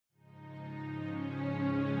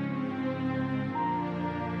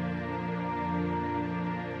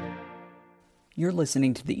You're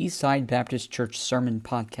listening to the Eastside Baptist Church Sermon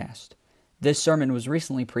Podcast. This sermon was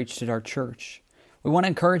recently preached at our church. We want to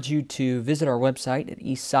encourage you to visit our website at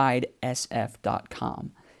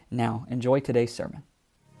eastsidesf.com. Now, enjoy today's sermon.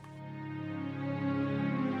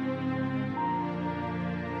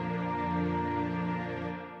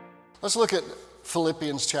 Let's look at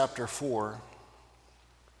Philippians chapter 4.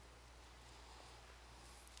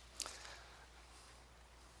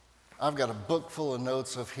 I've got a book full of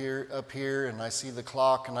notes up here, and I see the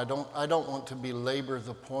clock, and I don't want to belabor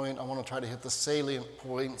the point. I want to try to hit the salient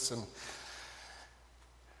points. And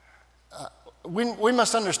we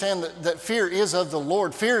must understand that fear is of the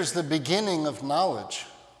Lord. Fear is the beginning of knowledge.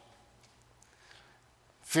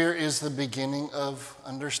 Fear is the beginning of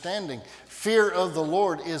understanding. Fear of the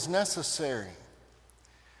Lord is necessary.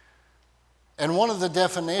 And one of the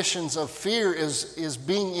definitions of fear is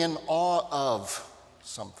being in awe of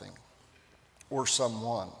something or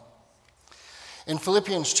someone. In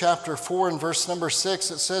Philippians chapter 4 and verse number 6,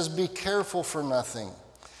 it says, "Be careful for nothing,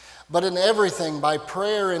 but in everything by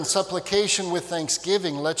prayer and supplication with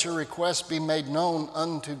thanksgiving, let your requests be made known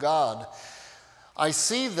unto God." I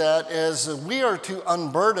see that as we are to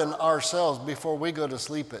unburden ourselves before we go to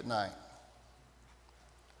sleep at night.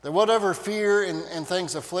 That whatever fear and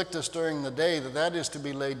things afflict us during the day, that is to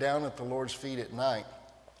be laid down at the Lord's feet at night.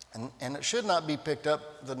 And it should not be picked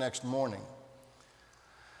up the next morning.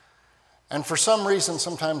 And for some reason,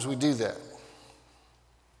 sometimes we do that.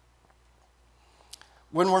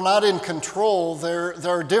 When we're not in control, there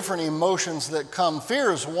are different emotions that come.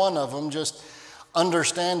 Fear is one of them, just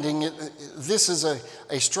understanding it. This is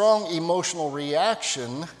a strong emotional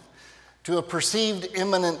reaction to a perceived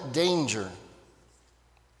imminent danger.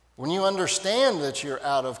 When you understand that you're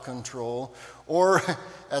out of control, or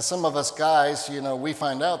as some of us guys, we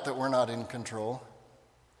find out that we're not in control.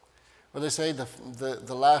 What they say,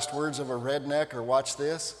 the last words of a redneck are, "Watch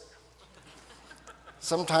this."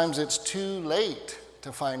 Sometimes it's too late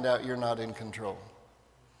to find out you're not in control.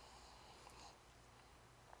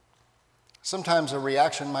 Sometimes a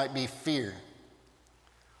reaction might be fear.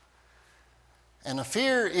 And a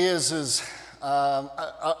fear is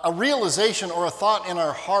a realization or a thought in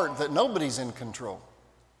our heart that nobody's in control.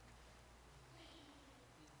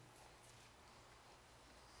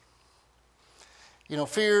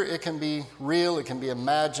 Fear, it can be real, it can be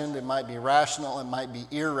imagined, it might be rational, it might be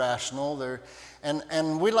irrational.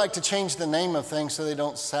 And we like to change the name of things so they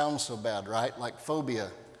don't sound so bad, right? Like phobia.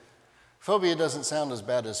 Phobia doesn't sound as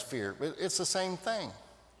bad as fear, but it's the same thing.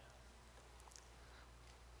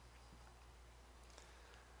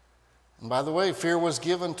 And by the way, fear was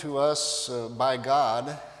given to us by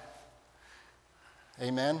God.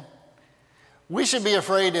 Amen? We should be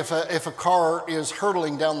afraid if a car is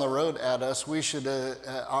hurtling down the road at us. We should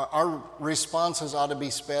our responses ought to be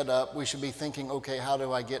sped up. We should be thinking, okay, how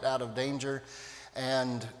do I get out of danger?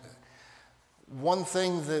 And one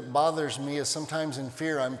thing that bothers me is sometimes in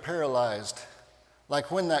fear I'm paralyzed.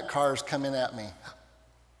 Like when that car's coming at me.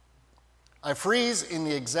 I freeze in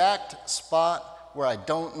the exact spot where I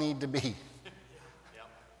don't need to be.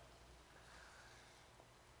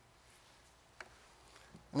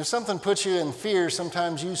 And if something puts you in fear,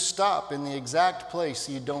 sometimes you stop in the exact place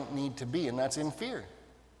you don't need to be, and that's in fear.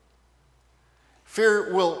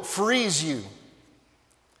 Fear will freeze you.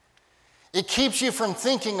 It keeps you from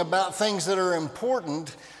thinking about things that are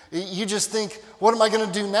important. You just think, what am I going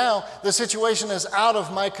to do now? The situation is out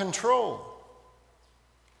of my control.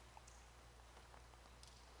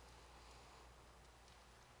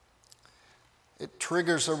 It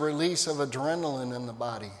triggers a release of adrenaline in the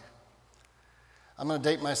body. I'm going to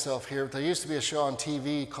date myself here, but there used to be a show on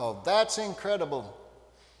TV called That's Incredible.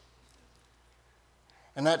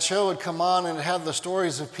 And that show would come on and it had the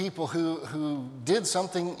stories of people who did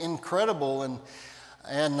something incredible. And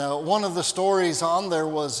one of the stories on there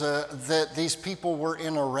was that these people were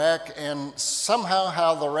in a wreck, and somehow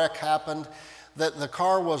how the wreck happened, that the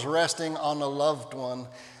car was resting on a loved one,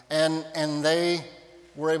 and they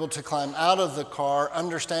were able to climb out of the car,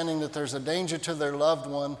 understanding that there's a danger to their loved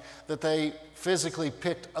one, that they physically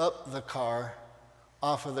picked up the car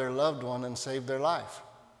off of their loved one and saved their life.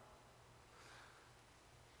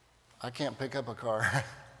 I can't pick up a car.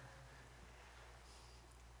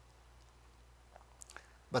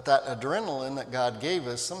 But that adrenaline that God gave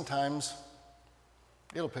us, sometimes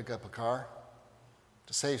it'll pick up a car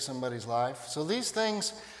to save somebody's life. So these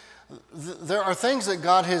things, there are things that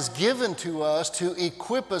God has given to us to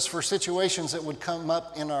equip us for situations that would come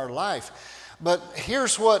up in our life. But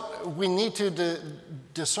here's what we need to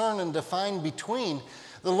discern and define between.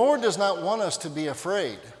 The Lord does not want us to be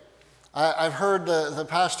afraid. I've heard the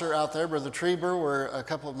pastor out there, Brother Trieber, where a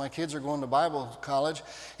couple of my kids are going to Bible college.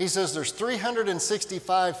 He says there's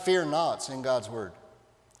 365 fear nots in God's Word,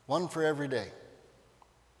 one for every day.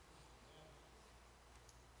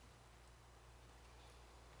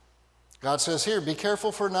 God says here, be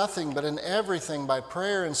careful for nothing, but in everything by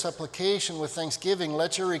prayer and supplication with thanksgiving,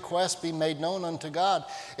 let your requests be made known unto God.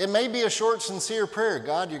 It may be a short, sincere prayer.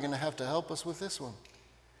 God, you're going to have to help us with this one.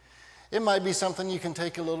 It might be something you can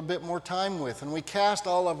take a little bit more time with. And we cast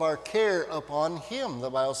all of our care upon Him,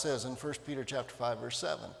 the Bible says in 1 Peter chapter 5, verse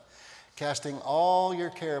 7. Casting all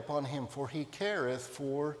your care upon Him, for He careth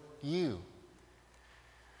for you.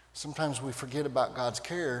 Sometimes we forget about God's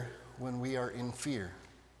care when we are in fear.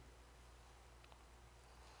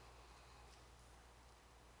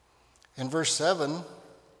 In verse 7,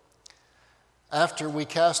 after we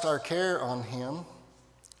cast our care on Him,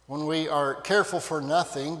 when we are careful for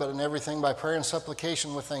nothing, but in everything by prayer and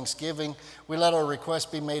supplication with thanksgiving, we let our requests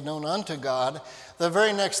be made known unto God. The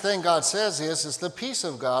very next thing God says is the peace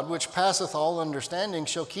of God, which passeth all understanding,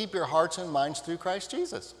 shall keep your hearts and minds through Christ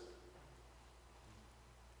Jesus.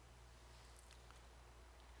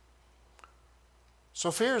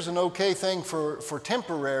 So fear is an okay thing for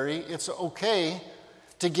temporary. It's okay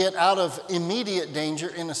to get out of immediate danger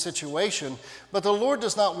in a situation. But the Lord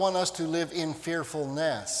does not want us to live in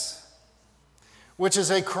fearfulness, which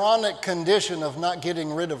is a chronic condition of not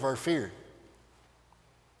getting rid of our fear.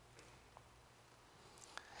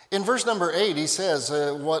 In verse number 8, he says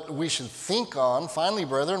what we should think on. Finally,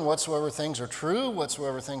 brethren, whatsoever things are true,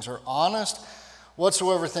 whatsoever things are honest,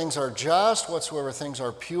 whatsoever things are just, whatsoever things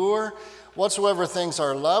are pure, whatsoever things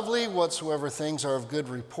are lovely, whatsoever things are of good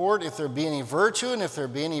report, if there be any virtue and if there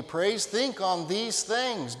be any praise, think on these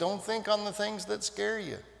things. Don't think on the things that scare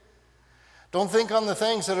you. Don't think on the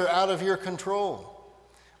things that are out of your control.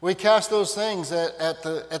 We cast those things at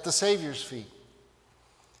the Savior's feet.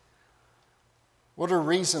 What are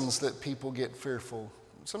reasons that people get fearful?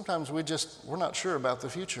 Sometimes we're not sure about the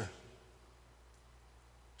future.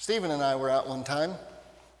 Stephen and I were out one time.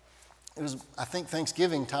 It was, I think,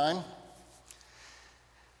 Thanksgiving time.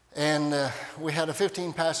 And we had a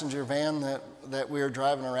 15-passenger van that we were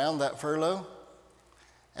driving around that furlough.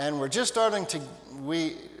 And we're just starting to,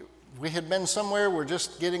 we had been somewhere, we're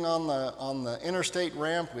just getting on the interstate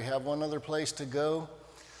ramp. We have one other place to go.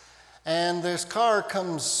 And this car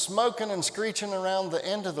comes smoking and screeching around the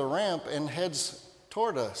end of the ramp and heads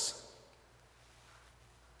toward us.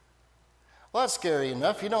 Well, that's scary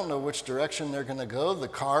enough. You don't know which direction they're going to go. The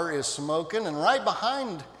car is smoking, and right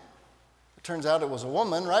behind, it turns out it was a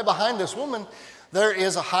woman, right behind this woman, there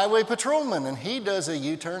is a highway patrolman, and he does a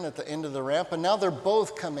U-turn at the end of the ramp, and now they're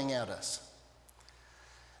both coming at us.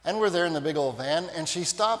 And we're there in the big old van, and she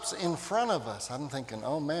stops in front of us. I'm thinking,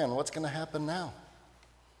 oh man, what's going to happen now?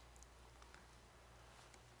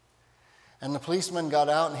 And the policeman got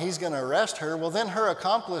out, and he's going to arrest her. Well, then her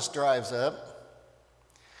accomplice drives up,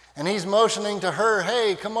 and he's motioning to her,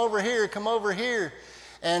 hey, come over here, come over here.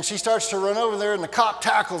 And she starts to run over there, and the cop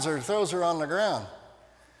tackles her, throws her on the ground.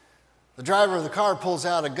 The driver of the car pulls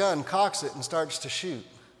out a gun, cocks it, and starts to shoot.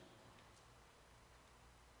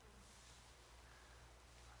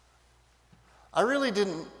 I really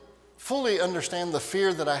didn't fully understand the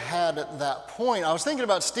fear that I had at that point. I was thinking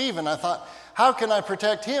about Stephen. I thought, how can I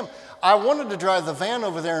protect him? I wanted to drive the van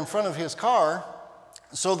over there in front of his car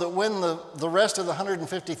so that when the rest of the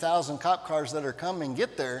 150,000 cop cars that are coming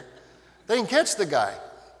get there, they can catch the guy.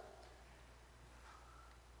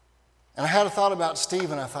 And I had a thought about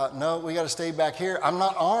Stephen. I thought, no, we got to stay back here. I'm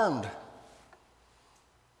not armed.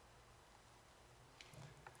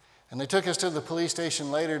 And they took us to the police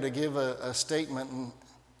station later to give a statement, and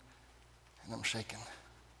I'm shaking.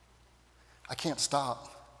 I can't stop.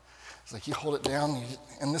 It's like you hold it down,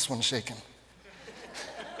 and this one's shaking.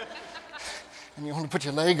 And you want to put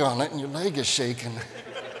your leg on it, and your leg is shaking.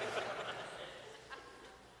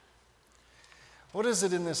 What is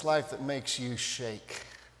it in this life that makes you shake?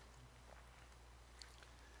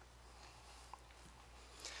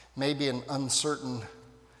 Maybe an uncertain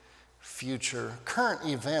future. Current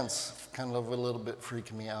events kind of a little bit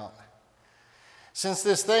freak me out. Since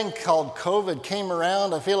this thing called COVID came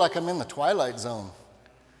around, I feel like I'm in the twilight zone.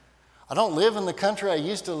 I don't live in the country I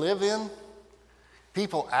used to live in.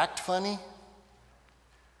 People act funny.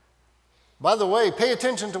 By the way, pay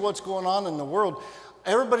attention to what's going on in the world.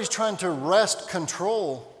 Everybody's trying to wrest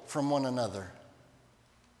control from one another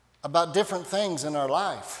about different things in our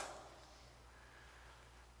life.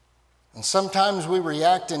 And sometimes we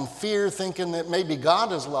react in fear thinking that maybe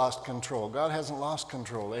God has lost control. God hasn't lost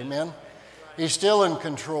control. Amen? He's still in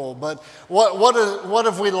control. But what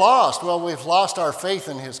have we lost? Well, we've lost our faith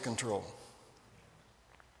in His control.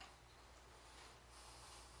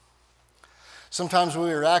 Sometimes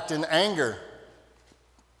we react in anger.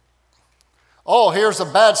 Oh, here's a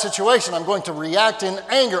bad situation. I'm going to react in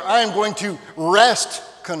anger. I am going to wrest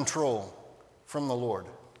control from the Lord.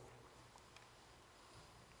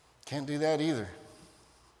 Can't do that either.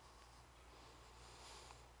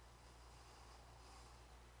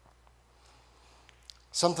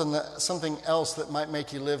 Something else that might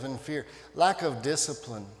make you live in fear. Lack of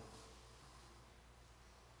discipline.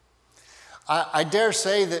 I dare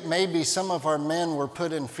say that maybe some of our men were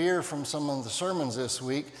put in fear from some of the sermons this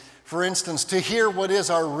week. For instance, to hear what is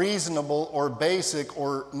our reasonable or basic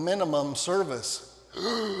or minimum service.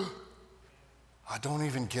 I don't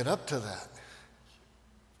even get up to that.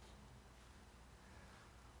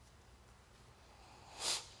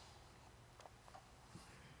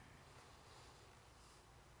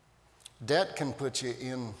 Debt can put you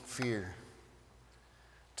in fear.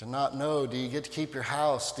 To not know, do you get to keep your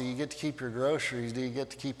house? Do you get to keep your groceries? Do you get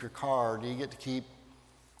to keep your car? Do you get to keep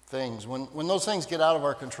things? When those things get out of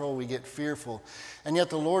our control, we get fearful. And yet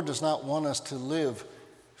the Lord does not want us to live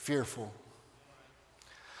fearful.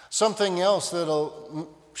 Something else that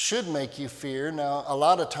should make you fear. Now, a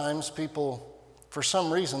lot of times people, for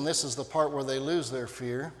some reason, this is the part where they lose their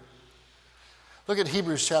fear. Look at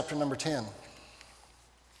Hebrews chapter number 10.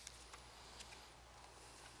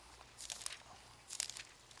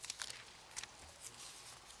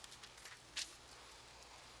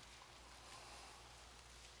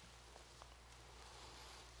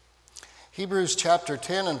 Hebrews chapter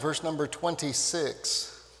 10 and verse number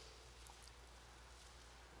 26.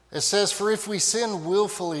 It says, "For if we sin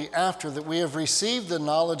willfully after that we have received the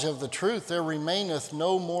knowledge of the truth, there remaineth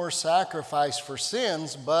no more sacrifice for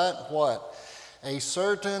sins, but" what? "A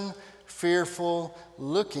certain fearful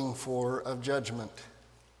looking for of judgment."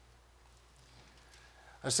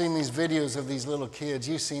 I've seen these videos of these little kids.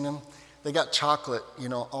 You've seen them. They got chocolate,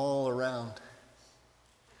 all around.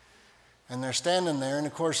 And they're standing there, and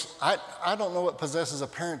of course, I don't know what possesses a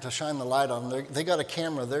parent to shine the light on them. They got a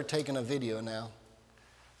camera. They're taking a video now.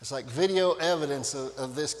 It's like video evidence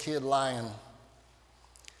of this kid lying.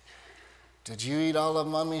 Did you eat all of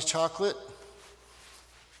Mommy's chocolate?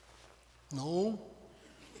 No.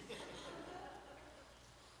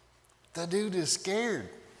 The dude is scared.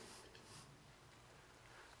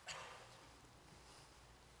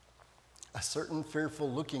 A certain fearful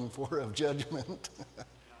looking for of judgment.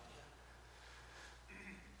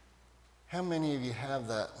 How many of you have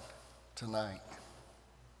that tonight?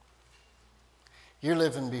 You're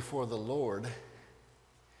living before the Lord.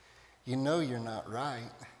 You know you're not right.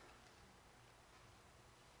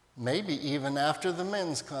 Maybe even after the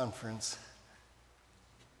men's conference.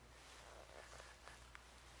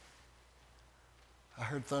 I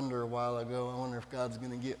heard thunder a while ago. I wonder if God's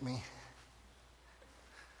going to get me.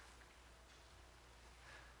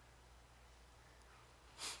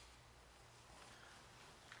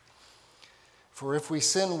 For if we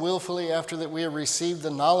sin willfully after that we have received the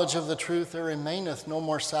knowledge of the truth, there remaineth no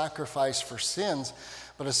more sacrifice for sins,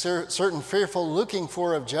 but a certain fearful looking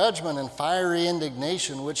for of judgment and fiery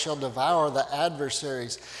indignation, which shall devour the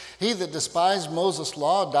adversaries. He that despised Moses'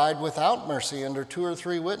 law died without mercy under 2 or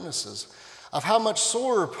 3 witnesses. Of how much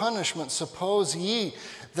sorer punishment suppose ye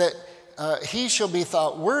that he shall be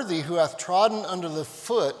thought worthy who hath trodden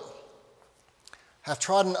underfoot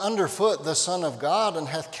the Son of God, and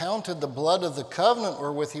hath counted the blood of the covenant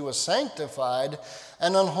wherewith he was sanctified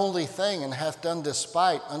an unholy thing, and hath done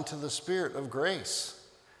despite unto the Spirit of grace.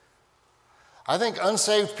 I think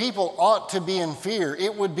unsaved people ought to be in fear.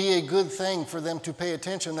 It would be a good thing for them to pay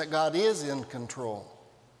attention that God is in control,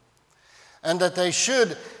 and that they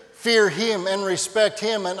should fear Him and respect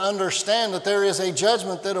Him and understand that there is a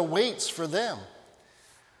judgment that awaits for them.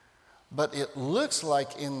 But it looks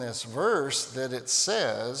like in this verse that it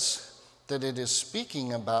says that it is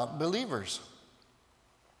speaking about believers.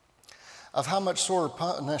 Of how much sore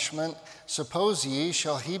punishment, suppose ye,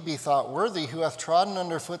 shall he be thought worthy who hath trodden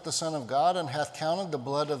underfoot the Son of God, and hath counted the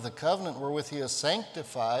blood of the covenant wherewith he is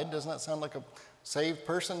sanctified? Doesn't that sound like a saved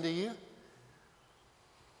person to you?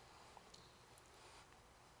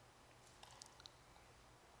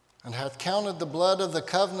 And hath counted the blood of the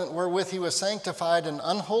covenant wherewith he was sanctified an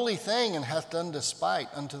unholy thing, and hath done despite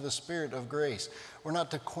unto the Spirit of grace. We're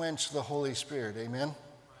not to quench the Holy Spirit, amen?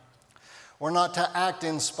 We're not to act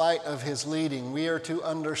in spite of His leading. We are to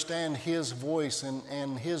understand His voice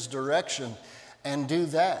and His direction and do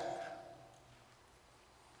that.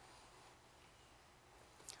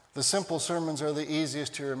 The simple sermons are the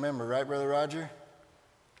easiest to remember, right, Brother Roger?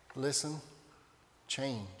 Listen,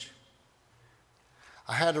 change.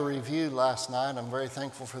 I had a review last night. I'm very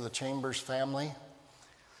thankful for the Chambers family.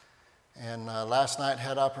 And last night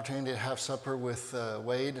had opportunity to have supper with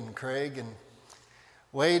Wade and Craig. And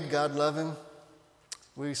Wade, God love him,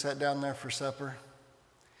 we sat down there for supper.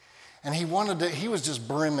 And he was just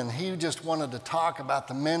brimming. He just wanted to talk about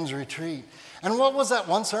the men's retreat. And what was that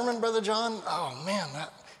one sermon, Brother John? Oh man,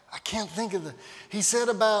 I can't think of he said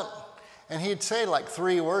about, and he'd say like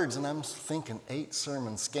 3 words, and I'm thinking 8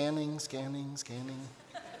 sermons, scanning.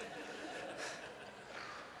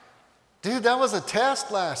 Dude, that was a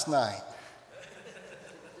test last night.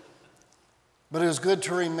 But it was good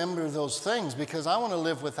to remember those things because I want to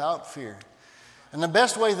live without fear. And the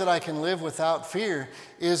best way that I can live without fear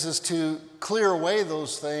is to clear away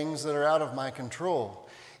those things that are out of my control.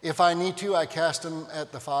 If I need to, I cast them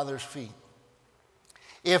at the Father's feet.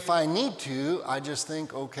 If I need to, I just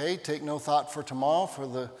think, okay, take no thought for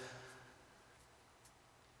tomorrow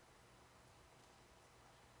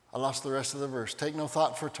I lost the rest of the verse. Take no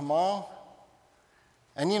thought for tomorrow.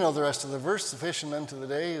 And you know the rest of the verse, sufficient unto the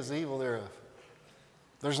day is the evil thereof.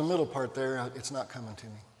 There's a middle part there, it's not coming to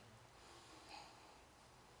me.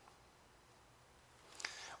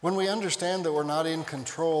 When we understand that we're not in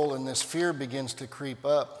control and this fear begins to creep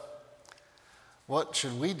up, what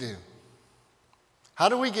should we do? How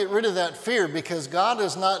do we get rid of that fear? Because God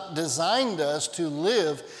has not designed us to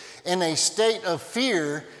live in a state of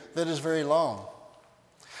fear that is very long.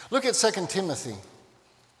 Look at 2 Timothy.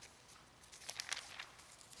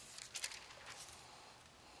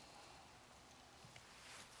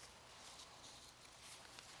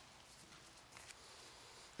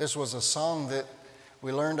 This was a song that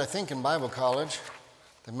we learned, I think, in Bible college.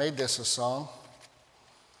 They made this a song.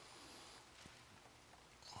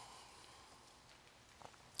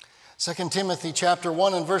 Second Timothy chapter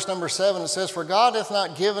 1 and verse number 7, it says, "For God hath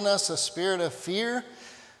not given us a spirit of fear,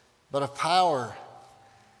 but of power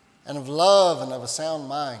and of love and of a sound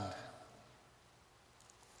mind."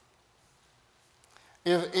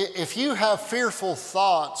 If you have fearful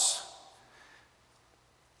thoughts,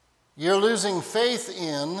 you're losing faith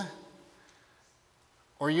in,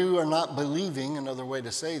 or you are not believing, another way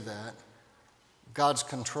to say that, God's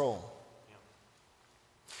control.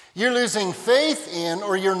 You're losing faith in,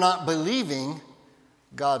 or you're not believing,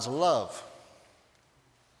 God's love.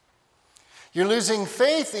 You're losing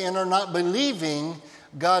faith in or not believing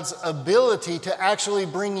God's ability to actually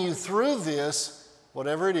bring you through this,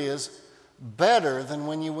 whatever it is, better than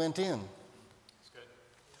when you went in.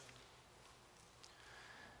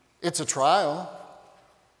 It's a trial.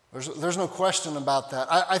 There's no question about that.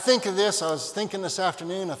 I think of this. I was thinking this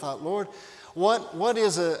afternoon. I thought, Lord, what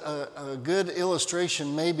is a good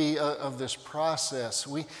illustration maybe of this process?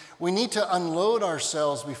 We need to unload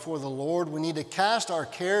ourselves before the Lord. We need to cast our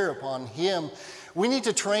care upon Him. We need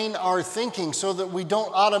to train our thinking so that we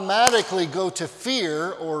don't automatically go to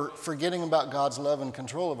fear or forgetting about God's love and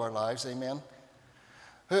control of our lives. Amen.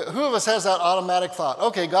 Who of us has that automatic thought?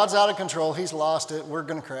 Okay, God's out of control. He's lost it. We're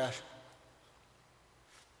going to crash.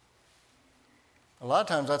 A lot of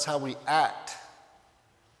times that's how we act.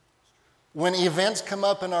 When events come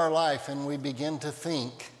up in our life and we begin to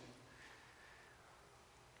think,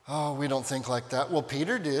 oh, we don't think like that. Well,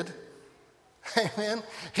 Peter did. Amen.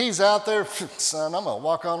 He's out there, son, I'm going to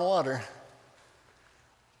walk on water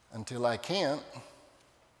until I can't.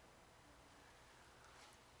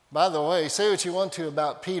 By the way, say what you want to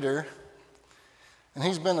about Peter, and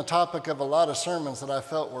he's been the topic of a lot of sermons that I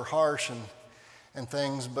felt were harsh and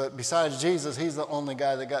things, but besides Jesus, he's the only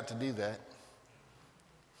guy that got to do that.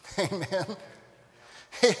 Amen.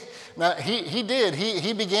 Now, he did.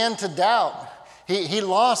 He began to doubt. He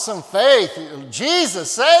lost some faith.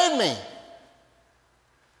 Jesus, save me.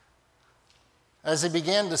 As he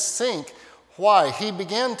began to sink, why? He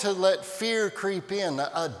began to let fear creep in,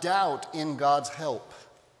 a doubt in God's help.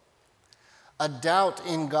 A doubt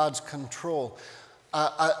in God's control,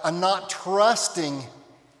 a not trusting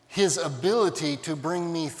His ability to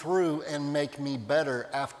bring me through and make me better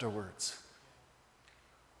afterwards.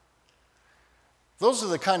 Those are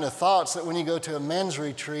the kind of thoughts that when you go to a men's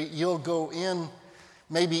retreat, you'll go in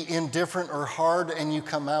maybe indifferent or hard and you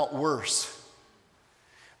come out worse.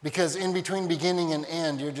 Because in between beginning and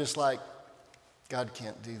end, you're just like, God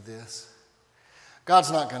can't do this.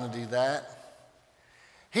 God's not going to do that.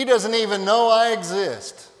 He doesn't even know I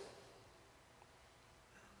exist.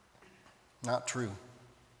 Not true.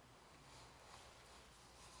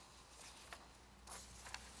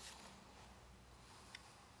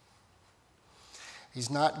 He's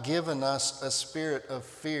not given us a spirit of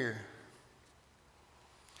fear.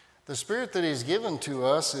 The spirit that He's given to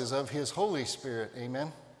us is of His Holy Spirit.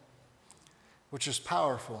 Amen? which is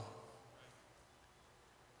powerful.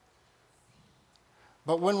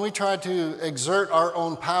 But when we try to exert our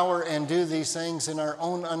own power and do these things in our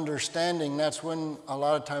own understanding, that's when a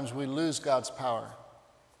lot of times we lose God's power.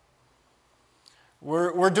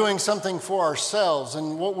 We're doing something for ourselves,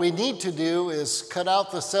 and what we need to do is cut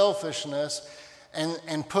out the selfishness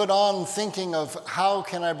and put on thinking of how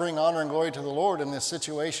can I bring honor and glory to the Lord in this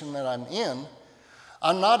situation that I'm in.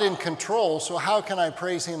 I'm not in control, so how can I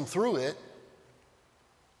praise Him through it?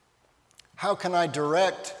 How can I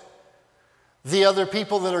direct the other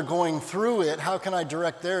people that are going through it? How can I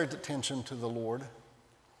direct their attention to the Lord?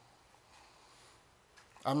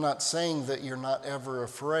 I'm not saying that you're not ever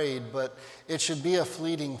afraid, but it should be a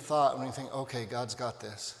fleeting thought when you think, okay, God's got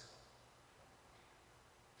this.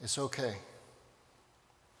 It's okay.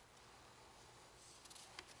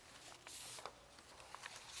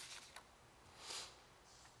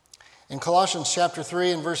 In Colossians chapter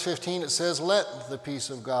 3 and verse 15, it says, let the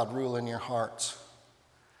peace of God rule in your hearts.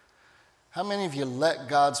 How many of you let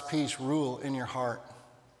God's peace rule in your heart?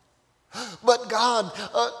 But God,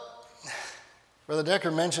 Brother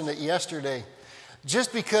Decker mentioned it yesterday.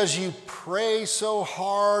 Just because you pray so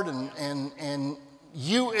hard and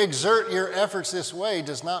you exert your efforts this way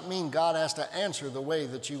does not mean God has to answer the way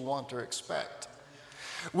that you want or expect.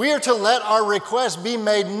 We are to let our requests be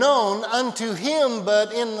made known unto Him,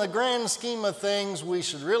 but in the grand scheme of things, we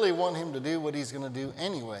should really want Him to do what He's going to do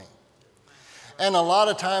anyway. And a lot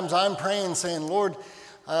of times I'm praying saying, Lord,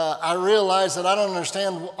 I realize that I don't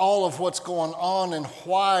understand all of what's going on and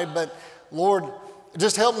why, but Lord,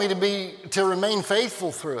 just help me to remain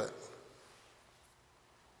faithful through it.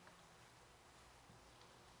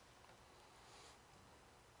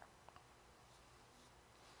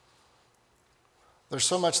 There's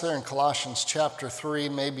so much there in Colossians chapter 3.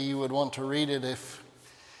 Maybe you would want to read it if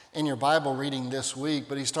in your Bible reading this week.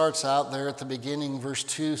 But he starts out there at the beginning, verse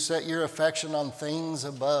 2, set your affection on things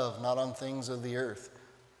above, not on things of the earth.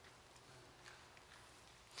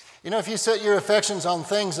 You know, if you set your affections on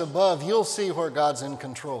things above, you'll see where God's in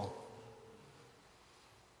control.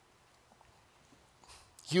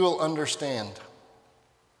 You will understand.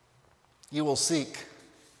 You will seek.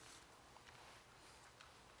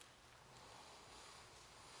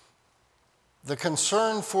 The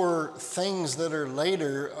concern for things that are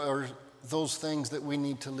later are those things that we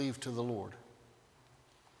need to leave to the Lord.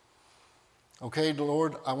 Okay,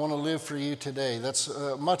 Lord, I want to live for you today. That's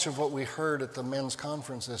much of what we heard at the men's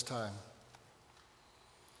conference this time.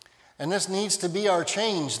 And this needs to be our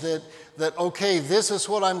change, that okay, this is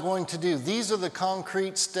what I'm going to do. These are the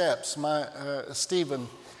concrete steps. Stephen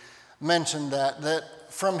mentioned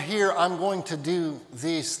that from here I'm going to do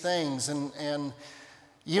these things. And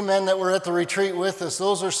you men that were at the retreat with us,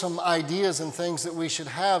 those are some ideas and things that we should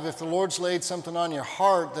have. If the Lord's laid something on your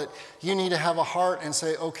heart, that you need to have a heart and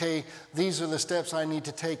say, okay, these are the steps I need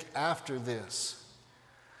to take after this.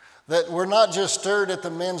 That we're not just stirred at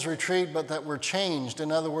the men's retreat, but that we're changed.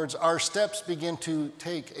 In other words, our steps begin to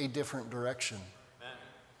take a different direction. Amen.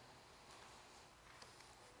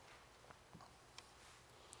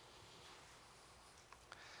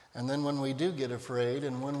 And then when we do get afraid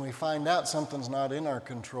and when we find out something's not in our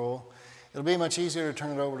control, it'll be much easier to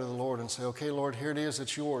turn it over to the Lord and say, okay, Lord, here it is,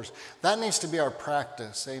 it's yours. That needs to be our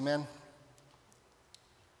practice, amen?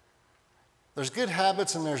 There's good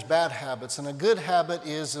habits and there's bad habits. And a good habit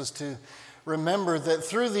is to remember that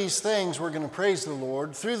through these things we're going to praise the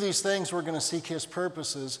Lord. Through these things we're going to seek His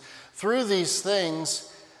purposes. Through these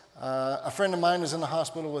things, a friend of mine is in the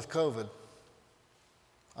hospital with COVID,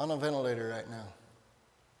 on a ventilator right now.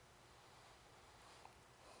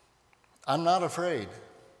 I'm not afraid.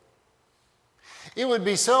 It would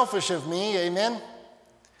be selfish of me, amen,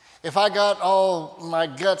 if I got all my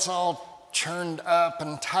guts all churned up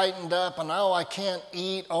and tightened up and oh, I can't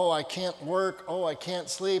eat, oh, I can't work, oh, I can't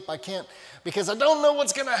sleep, I can't, because I don't know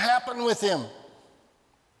what's going to happen with him.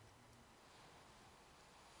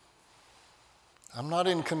 I'm not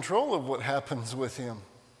in control of what happens with him.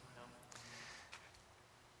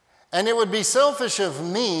 And it would be selfish of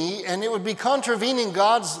me, and it would be contravening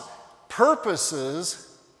God's purposes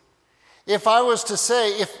if I was to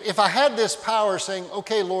say, if I had this power saying,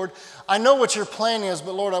 okay, Lord, I know what your plan is,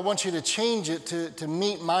 but Lord, I want you to change it to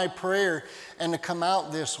meet my prayer and to come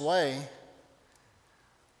out this way.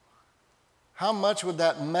 How much would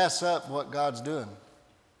that mess up what God's doing?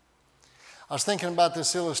 I was thinking about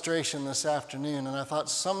this illustration this afternoon, and I thought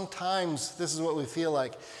sometimes this is what we feel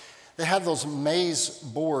like. They have those maze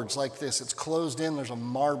boards like this. It's closed in, there's a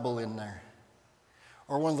marble in there.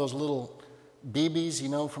 Or one of those little BBs, you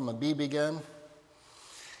know, from a BB gun.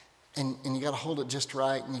 And you got to hold it just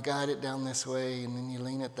right, and you guide it down this way, and then you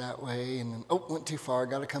lean it that way, and then, oh, went too far,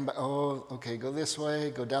 got to come back. Oh, okay, go this way,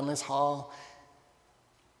 go down this hall.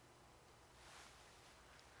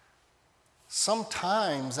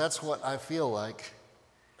 Sometimes that's what I feel like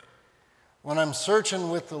when I'm searching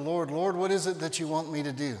with the Lord. Lord, what is it that you want me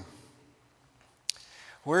to do?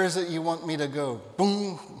 Where is it you want me to go?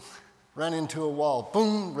 Boom, run into a wall.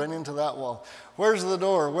 Boom, run into that wall. Where's the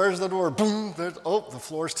door? Where's the door? Boom, the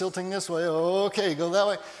floor's tilting this way. Okay, go that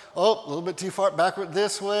way. Oh, a little bit too far, backward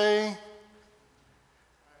this way.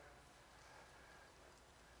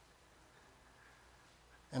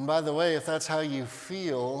 And by the way, if that's how you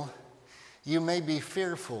feel, you may be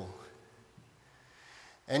fearful.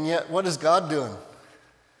 And yet, what is God doing?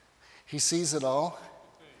 He sees it all.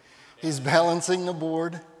 He's balancing the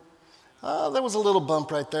board. There was a little bump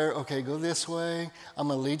right there. Okay, go this way. I'm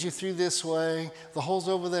going to lead you through this way. The hole's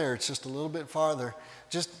over there. It's just a little bit farther.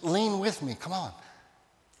 Just lean with me. Come on.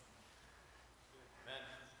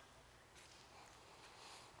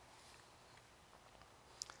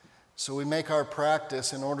 So we make our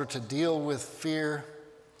practice in order to deal with fear.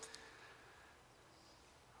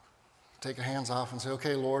 Take our hands off and say,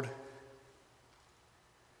 okay, Lord.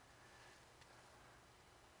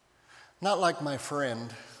 Not like my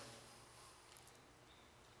friend.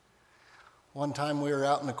 One time we were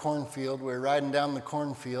out in the cornfield. We were riding down the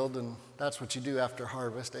cornfield, and that's what you do after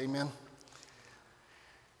harvest. Amen?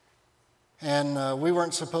 And we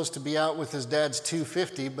weren't supposed to be out with his dad's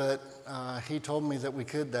 250, but he told me that we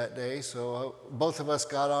could that day. So both of us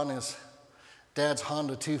got on his dad's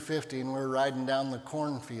Honda 250, and we were riding down the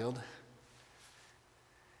cornfield.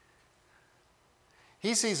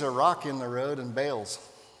 He sees a rock in the road and bails.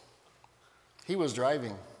 He was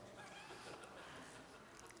driving.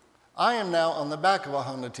 I am now on the back of a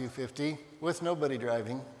Honda 250 with nobody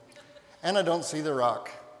driving, and I don't see the rock.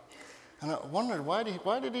 And I wondered, why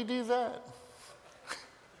did he do that?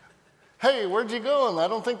 Hey, where'd you go? I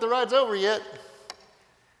don't think the ride's over yet.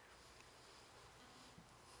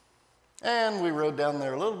 And we rode down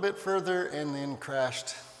there a little bit further and then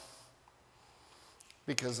crashed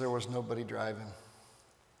because there was nobody driving.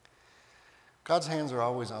 God's hands are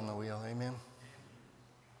always on the wheel, amen?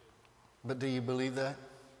 But do you believe that?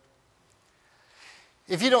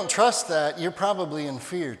 If you don't trust that, you're probably in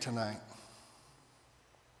fear tonight.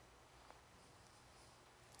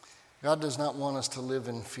 God does not want us to live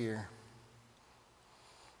in fear.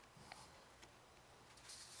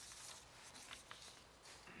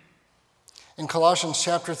 In Colossians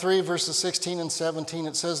chapter 3, verses 16 and 17,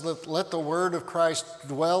 it says, let the word of Christ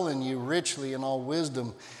dwell in you richly in all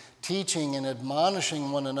wisdom, teaching and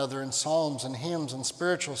admonishing one another in psalms and hymns and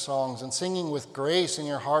spiritual songs, and singing with grace in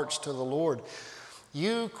your hearts to the Lord.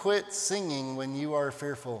 You quit singing when you are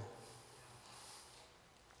fearful.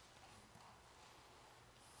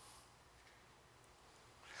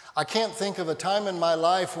 I can't think of a time in my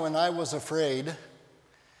life when I was afraid,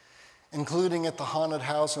 including at the haunted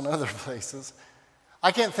house and other places.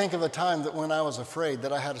 I can't think of a time that when I was afraid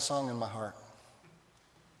that I had a song in my heart.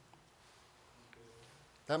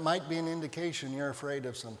 That might be an indication you're afraid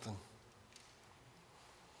of something.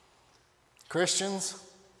 Christians,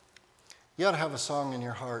 you ought to have a song in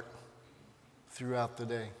your heart throughout the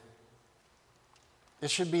day. It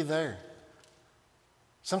should be there.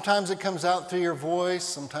 Sometimes it comes out through your voice.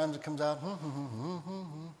 Sometimes it comes out.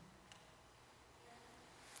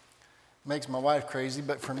 Makes my wife crazy,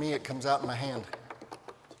 but for me it comes out in my hand.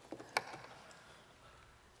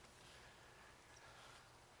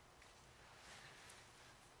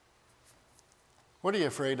 What are you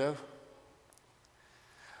afraid of?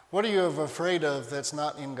 What are you afraid of that's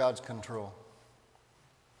not in God's control?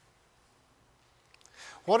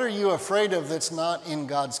 What are you afraid of that's not in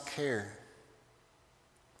God's care?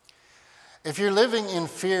 If you're living in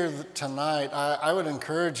fear tonight, I would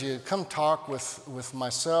encourage you, come talk with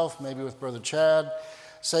myself, maybe with Brother Chad.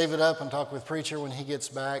 Save it up and talk with Preacher when he gets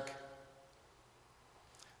back.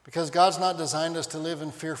 Because God's not designed us to live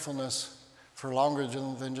in fearfulness for longer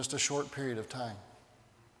than just a short period of time.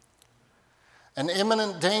 An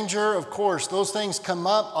imminent danger, of course, those things come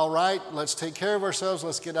up, all right, let's take care of ourselves,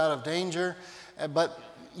 let's get out of danger. But,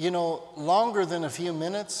 longer than a few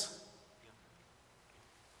minutes.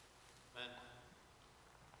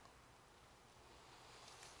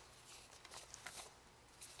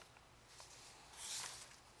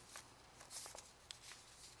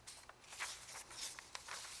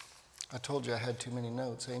 I told you I had too many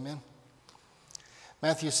notes, amen?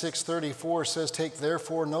 Matthew 6:34 says, take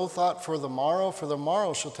therefore no thought for the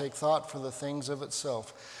morrow shall take thought for the things of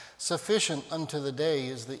itself. Sufficient unto the day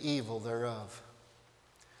is the evil thereof.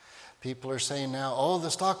 People are saying now, oh, the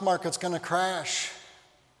stock market's going to crash.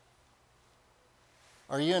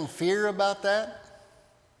 Are you in fear about that?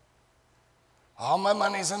 All my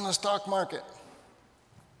money's in the stock market.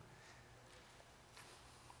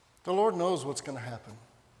 The Lord knows what's going to happen.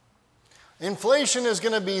 Inflation is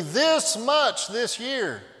going to be this much this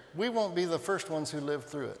year. We won't be the first ones who live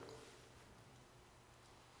through it.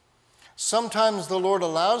 Sometimes the Lord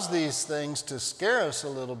allows these things to scare us a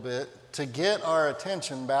little bit to get our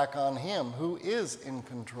attention back on Him who is in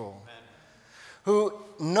control, who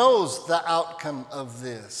knows the outcome of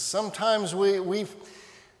this. Sometimes we're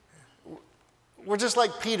just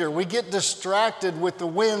like Peter. We get distracted with the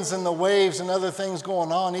winds and the waves and other things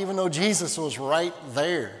going on, even though Jesus was right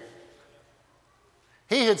there.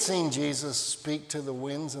 He had seen Jesus speak to the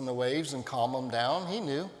winds and the waves and calm them down. He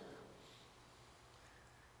knew.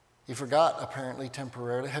 He forgot, apparently,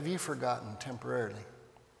 temporarily. Have you forgotten temporarily?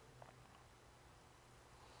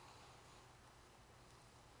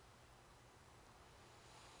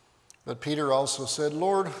 But Peter also said,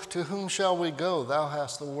 Lord, to whom shall we go? Thou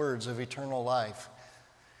hast the words of eternal life.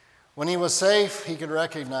 When he was safe, he could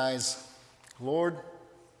recognize, Lord,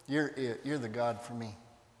 you're it. You're the God for me.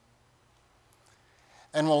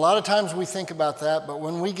 And a lot of times we think about that, but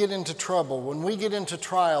when we get into trouble, when we get into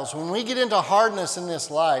trials, when we get into hardness in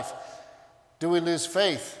this life, do we lose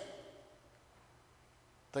faith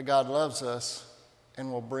that God loves us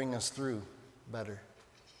and will bring us through better?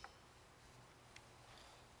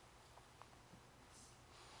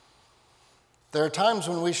 There are times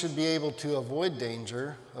when we should be able to avoid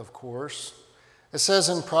danger, of course. It says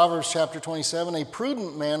in Proverbs chapter 27, a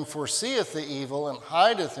prudent man foreseeth the evil and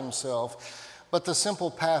hideth himself, but the simple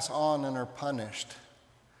pass on and are punished.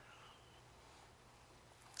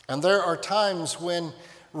 And there are times when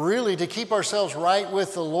really to keep ourselves right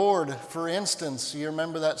with the Lord, for instance, you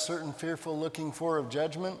remember that certain fearful looking for of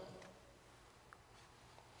judgment?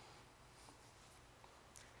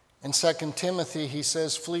 In 2 Timothy, he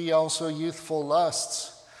says, flee also youthful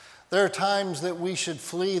lusts. There are times that we should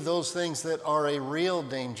flee those things that are a real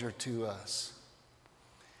danger to us.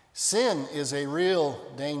 Sin is a real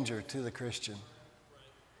danger to the Christian.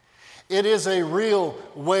 It is a real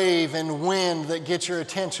wave and wind that gets your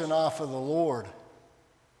attention off of the Lord.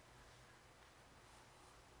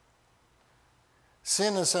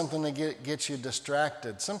 Sin is something that gets you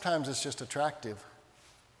distracted. Sometimes it's just attractive.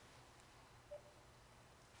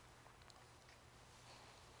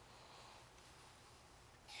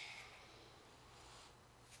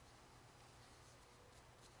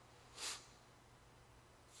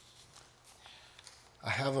 I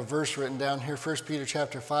have a verse written down here, 1 Peter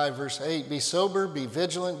chapter 5, verse 8. Be sober, be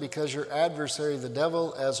vigilant, because your adversary, the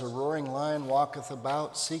devil, as a roaring lion, walketh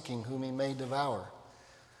about, seeking whom he may devour.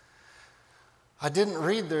 I didn't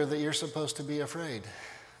read there that you're supposed to be afraid.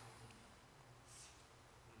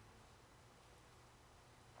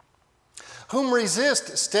 Whom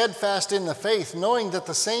resist, steadfast in the faith, knowing that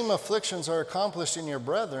the same afflictions are accomplished in your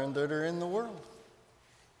brethren that are in the world.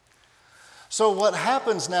 So what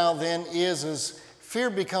happens now then is fear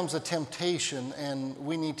becomes a temptation, and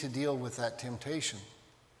we need to deal with that temptation.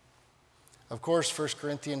 Of course, 1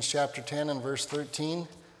 Corinthians chapter 10 and verse 13,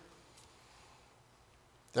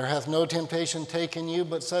 there hath no temptation taken you,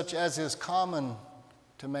 but such as is common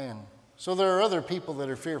to man. So there are other people that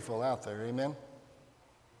are fearful out there, amen?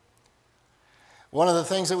 One of the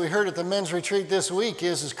things that we heard at the men's retreat this week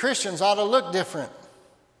is Christians ought to look different.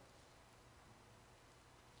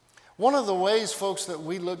 One of the ways, folks, that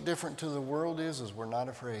we look different to the world is we're not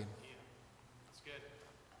afraid. Yeah. That's good.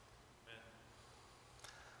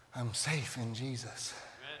 Amen. I'm safe in Jesus.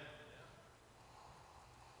 Amen.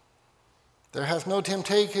 There hath no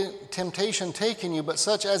temptation taken you, but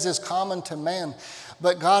such as is common to man.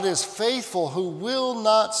 But God is faithful, who will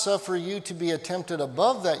not suffer you to be tempted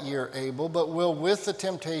above that ye are able, but will with the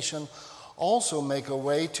temptation also make a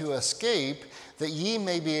way to escape, that ye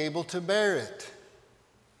may be able to bear it.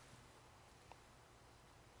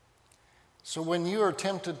 So when you are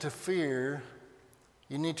tempted to fear,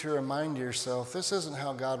 you need to remind yourself, this isn't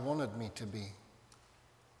how God wanted me to be.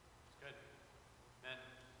 Good. Amen.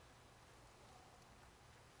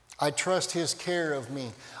 I trust His care of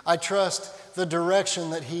me. I trust the direction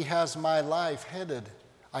that He has my life headed.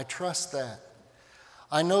 I trust that.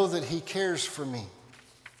 I know that He cares for me.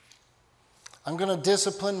 I'm going to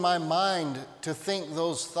discipline my mind to think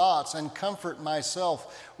those thoughts and comfort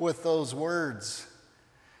myself with those words.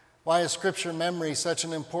 Why is Scripture memory such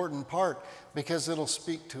an important part? Because it'll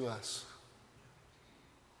speak to us.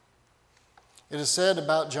 It is said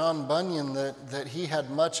about John Bunyan that he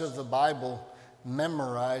had much of the Bible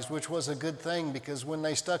memorized, which was a good thing because when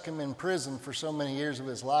they stuck him in prison for so many years of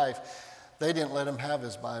his life, they didn't let him have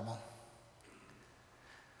his Bible.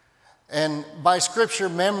 And by scripture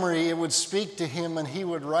memory, it would speak to him and he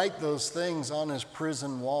would write those things on his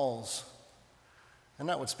prison walls. And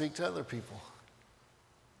that would speak to other people.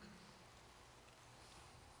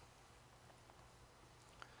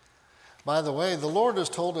 By the way, the Lord has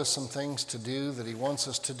told us some things to do that He wants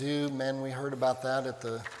us to do. Men, we heard about that at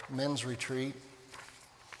the men's retreat.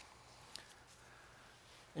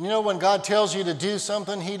 And you know, when God tells you to do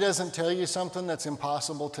something, He doesn't tell you something that's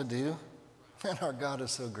impossible to do. And our God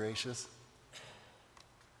is so gracious.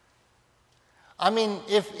 I mean,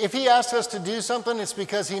 if He asks us to do something, it's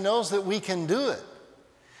because He knows that we can do it.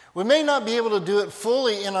 We may not be able to do it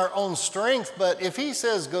fully in our own strength, but if He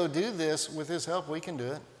says, go do this, with His help, we can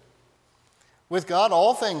do it. With God,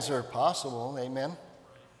 all things are possible. Amen.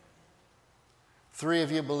 3 of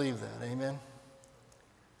you believe that. Amen.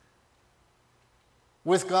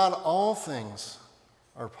 With God, all things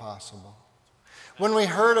are possible. When we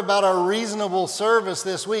heard about our reasonable service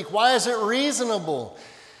this week, why is it reasonable?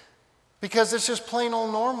 Because it's just plain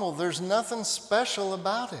old normal. There's nothing special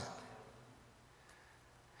about it.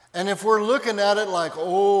 And if we're looking at it like,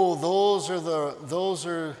 oh, those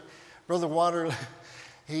are, Brother Water,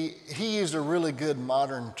 he used a really good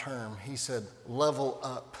modern term. He said, level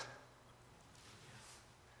up.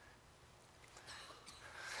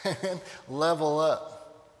 Level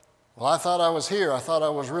up. Well, I thought I was here. I thought I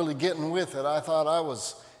was really getting with it. I thought I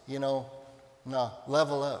was, no,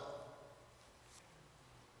 level up.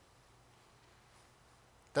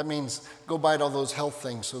 That means go bite all those health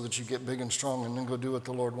things so that you get big and strong and then go do what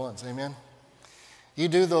the Lord wants. Amen? You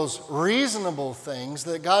do those reasonable things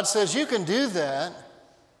that God says you can do that.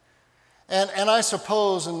 And I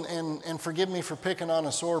suppose, and forgive me for picking on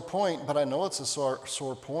a sore point, but I know it's a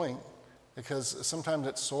sore point because sometimes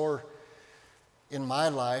it's sore in my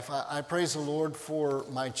life. I praise the Lord for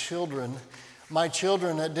my children. My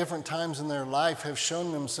children at different times in their life have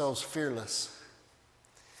shown themselves fearless.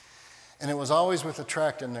 And it was always with a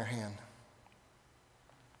tract in their hand.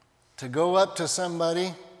 To go up to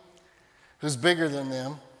somebody who's bigger than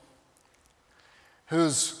them,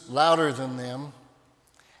 who's louder than them,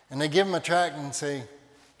 and they give them a tract and say,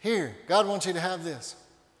 here, God wants you to have this.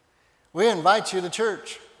 We invite you to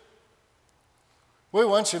church. We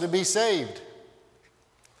want you to be saved.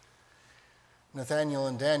 Nathaniel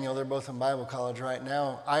and Daniel, they're both in Bible college right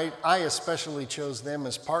now. I especially chose them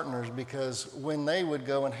as partners because when they would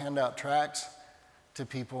go and hand out tracts to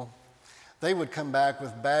people, they would come back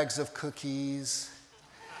with bags of cookies.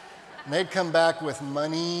 And they'd come back with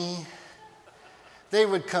money. They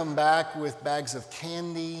would come back with bags of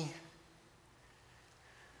candy.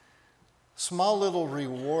 Small little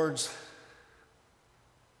rewards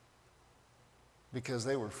because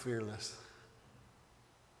they were fearless.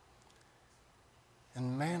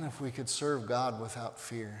 And man, if we could serve God without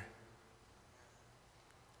fear.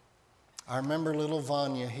 I remember little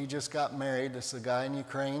Vanya, he just got married. It's a guy in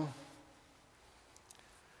Ukraine.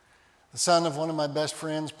 The son of one of my best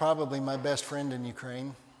friends, probably my best friend in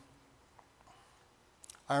Ukraine.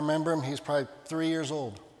 I remember him, he's probably 3 years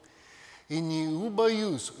old. I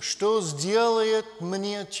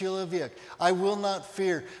will not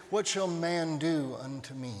fear. What shall man do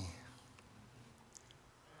unto me?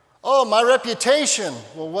 Oh, my reputation.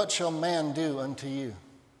 Well, what shall man do unto you?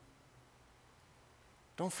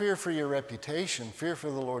 Don't fear for your reputation. Fear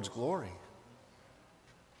for the Lord's glory.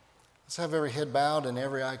 Let's have every head bowed and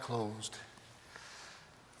every eye closed.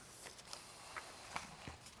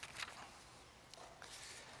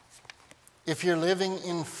 If you're living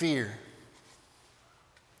in fear,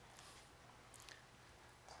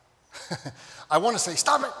 I want to say,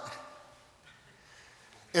 stop it.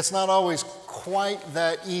 It's not always quite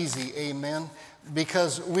that easy, amen,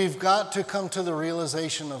 because we've got to come to the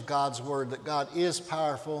realization of God's word, that God is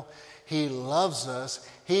powerful. He loves us.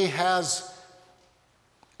 He has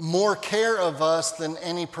more care of us than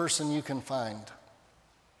any person you can find.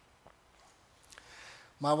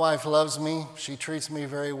 My wife loves me. She treats me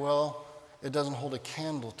very well. It doesn't hold a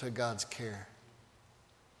candle to God's care.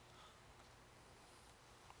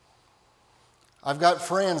 I've got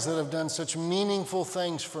friends that have done such meaningful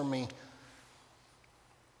things for me.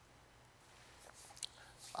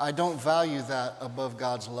 I don't value that above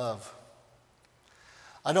God's love.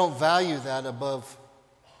 I don't value that above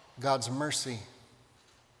God's mercy.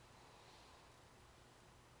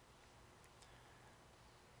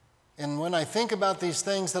 And when I think about these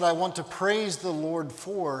things that I want to praise the Lord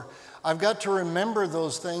for, I've got to remember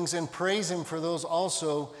those things and praise Him for those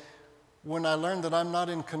also when I learn that I'm not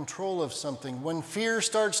in control of something, when fear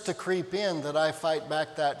starts to creep in, that I fight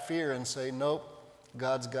back that fear and say, nope,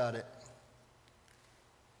 God's got it.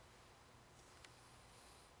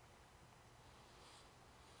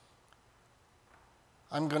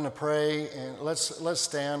 I'm going to pray, and let's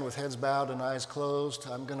stand with heads bowed and eyes closed.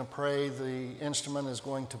 I'm going to pray. The instrument is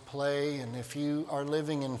going to play, and if you are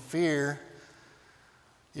living in fear,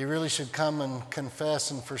 you really should come and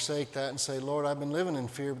confess and forsake that and say, Lord, I've been living in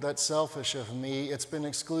fear, but that's selfish of me. It's been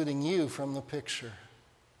excluding you from the picture.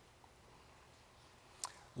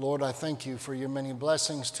 Lord, I thank you for your many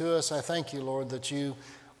blessings to us. I thank you, Lord, that you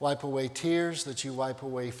wipe away tears, that you wipe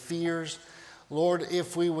away fears. Lord,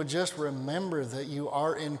 if we would just remember that you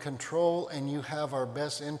are in control and you have our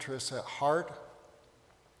best interests at heart.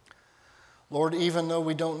 Lord, even though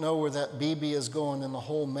we don't know where that BB is going in the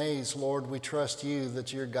whole maze, Lord, we trust you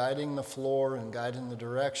that you're guiding the floor and guiding the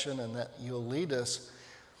direction and that you'll lead us,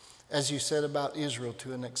 as you said about Israel,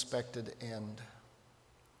 to an expected end.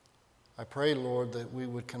 I pray, Lord, that we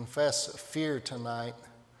would confess fear tonight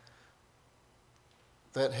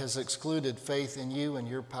that has excluded faith in you and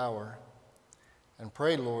your power. And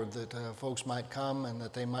pray, Lord, that folks might come and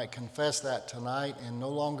that they might confess that tonight and no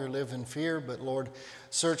longer live in fear, but, Lord,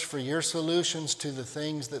 search for your solutions to the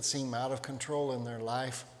things that seem out of control in their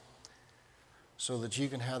life so that you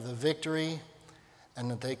can have the victory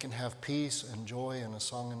and that they can have peace and joy and a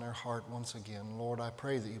song in their heart once again. Lord, I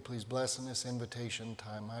pray that you please bless in this invitation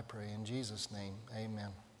time, I pray. In Jesus' name,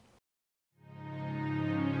 amen.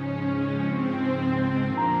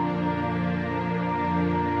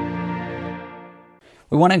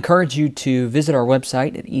 We want to encourage you to visit our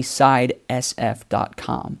website at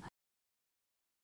eastsidesf.com.